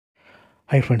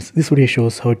Hi friends, this video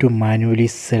shows how to manually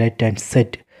select and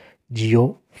set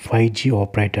Jio 5G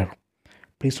operator.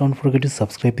 Please don't forget to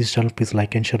subscribe this channel. Please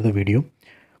like and share the video.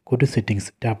 Go to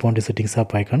settings, tap on the settings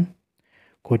app icon.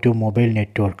 Go to mobile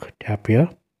network, tap here.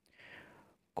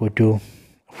 Go to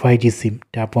 5G SIM,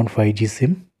 tap on 5G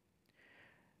SIM.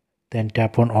 Then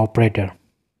tap on operator.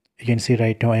 You can see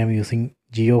right now I am using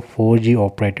Jio 4G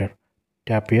operator.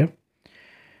 Tap here.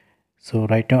 So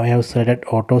right now I have selected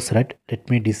auto select. Let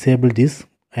me disable this.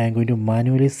 I am going to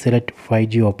manually select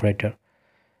 5G operator.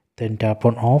 Then tap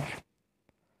on off.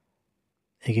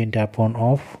 Again tap on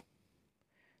off.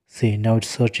 See, now it's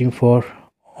searching for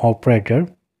operator.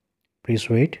 Please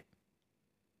wait.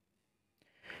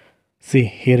 See,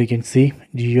 here you can see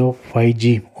Jio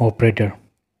 5G operator.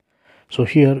 So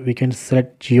here we can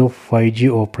select Jio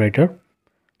 5G operator.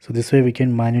 So this way we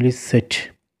can manually set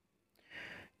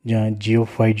Jio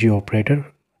 5G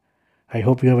operator. I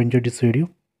hope you have enjoyed this video.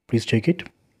 Please check it.